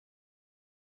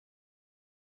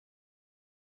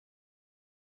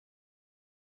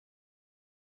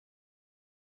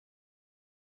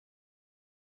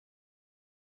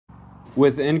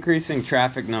With increasing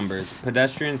traffic numbers,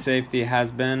 pedestrian safety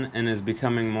has been and is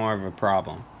becoming more of a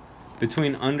problem.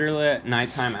 Between underlit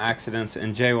nighttime accidents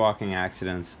and jaywalking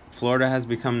accidents, Florida has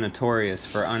become notorious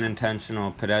for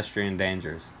unintentional pedestrian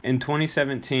dangers. In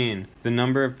 2017, the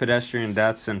number of pedestrian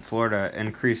deaths in Florida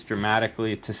increased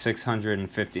dramatically to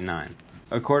 659.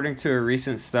 According to a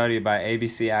recent study by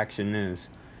ABC Action News,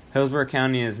 Hillsborough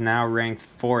County is now ranked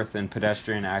 4th in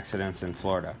pedestrian accidents in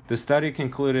Florida. The study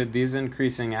concluded these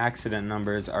increasing accident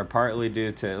numbers are partly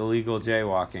due to illegal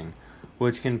jaywalking,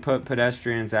 which can put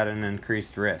pedestrians at an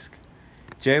increased risk.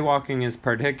 Jaywalking is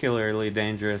particularly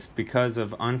dangerous because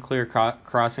of unclear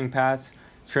crossing paths,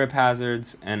 trip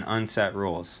hazards, and unset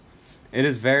rules. It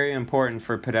is very important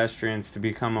for pedestrians to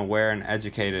become aware and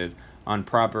educated on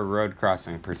proper road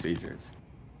crossing procedures.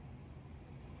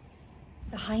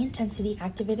 The high-intensity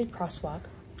activated crosswalk,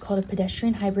 called a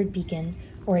pedestrian hybrid beacon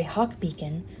or a hawk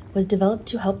beacon, was developed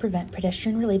to help prevent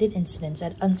pedestrian-related incidents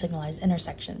at unsignalized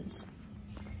intersections.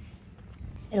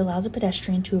 It allows a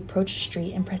pedestrian to approach a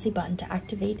street and press a button to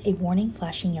activate a warning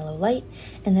flashing yellow light,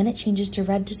 and then it changes to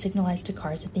red to signalize to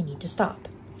cars that they need to stop.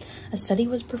 A study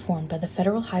was performed by the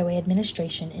Federal Highway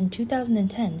Administration in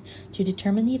 2010 to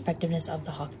determine the effectiveness of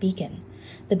the hawk beacon.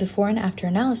 The before and after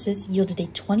analysis yielded a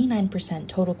 29%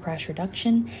 total crash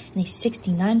reduction and a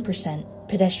 69%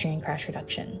 pedestrian crash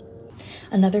reduction.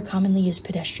 Another commonly used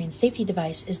pedestrian safety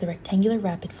device is the rectangular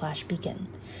rapid flash beacon.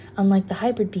 Unlike the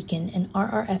hybrid beacon, an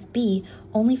RRFB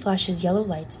only flashes yellow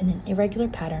lights in an irregular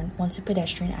pattern once a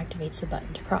pedestrian activates the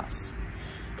button to cross.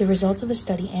 The results of a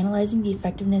study analyzing the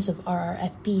effectiveness of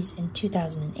RRFBs in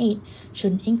 2008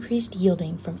 showed an increased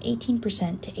yielding from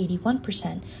 18% to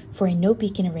 81% for a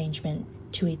no-beacon arrangement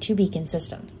to a two-beacon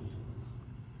system.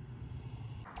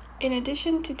 In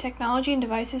addition to technology and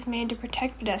devices made to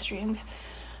protect pedestrians,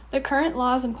 the current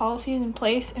laws and policies in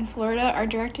place in Florida are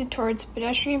directed towards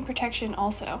pedestrian protection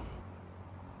also.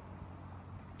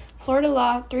 Florida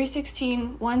Law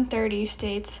 316-130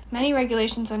 states many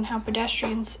regulations on how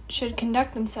pedestrians should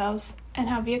conduct themselves and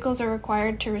how vehicles are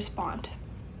required to respond.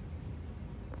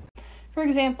 For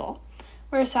example,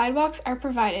 where sidewalks are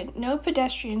provided, no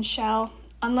pedestrian shall,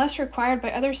 unless required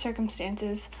by other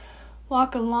circumstances,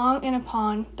 walk along and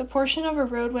upon the portion of a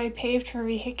roadway paved for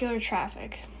vehicular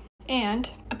traffic. And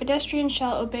a pedestrian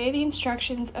shall obey the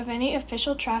instructions of any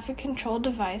official traffic control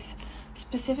device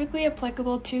specifically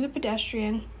applicable to the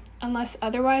pedestrian unless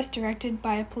otherwise directed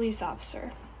by a police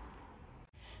officer.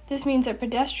 This means that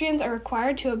pedestrians are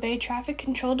required to obey traffic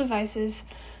control devices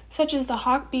such as the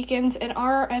hawk beacons and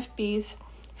RRFBs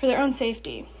for their own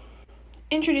safety.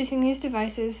 Introducing these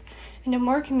devices into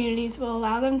more communities will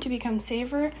allow them to become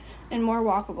safer and more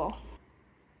walkable.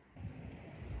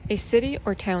 A city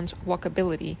or town's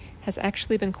walkability has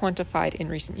actually been quantified in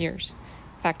recent years.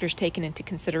 Factors taken into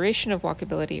consideration of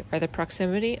walkability are the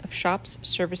proximity of shops,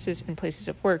 services, and places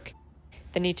of work,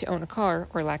 the need to own a car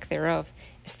or lack thereof,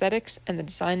 aesthetics, and the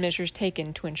design measures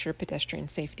taken to ensure pedestrian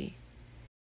safety.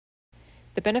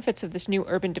 The benefits of this new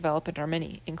urban development are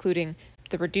many, including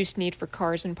the reduced need for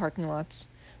cars in parking lots,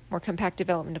 more compact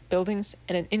development of buildings,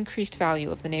 and an increased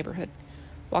value of the neighborhood.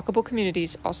 Walkable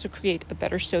communities also create a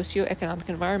better socioeconomic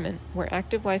environment where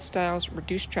active lifestyles,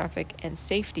 reduced traffic, and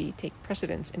safety take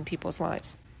precedence in people's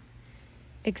lives.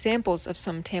 Examples of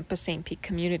some Tampa-St. Pete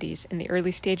communities in the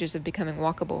early stages of becoming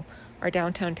walkable are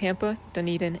downtown Tampa,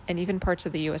 Dunedin, and even parts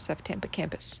of the USF Tampa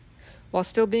campus. While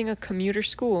still being a commuter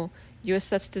school,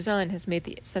 USF's design has made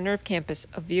the center of campus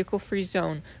a vehicle-free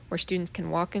zone where students can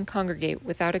walk and congregate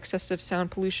without excessive sound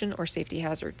pollution or safety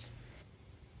hazards.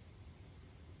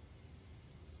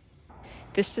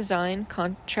 This design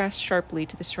contrasts sharply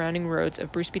to the surrounding roads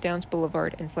of Bruce B. Downs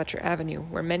Boulevard and Fletcher Avenue,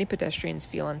 where many pedestrians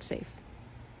feel unsafe.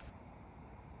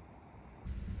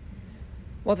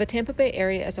 While the Tampa Bay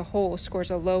area as a whole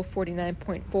scores a low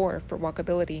 49.4 for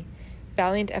walkability,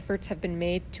 valiant efforts have been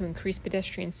made to increase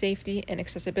pedestrian safety and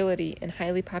accessibility in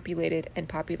highly populated and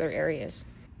popular areas.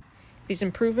 These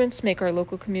improvements make our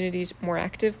local communities more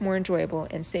active, more enjoyable,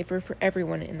 and safer for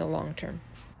everyone in the long term.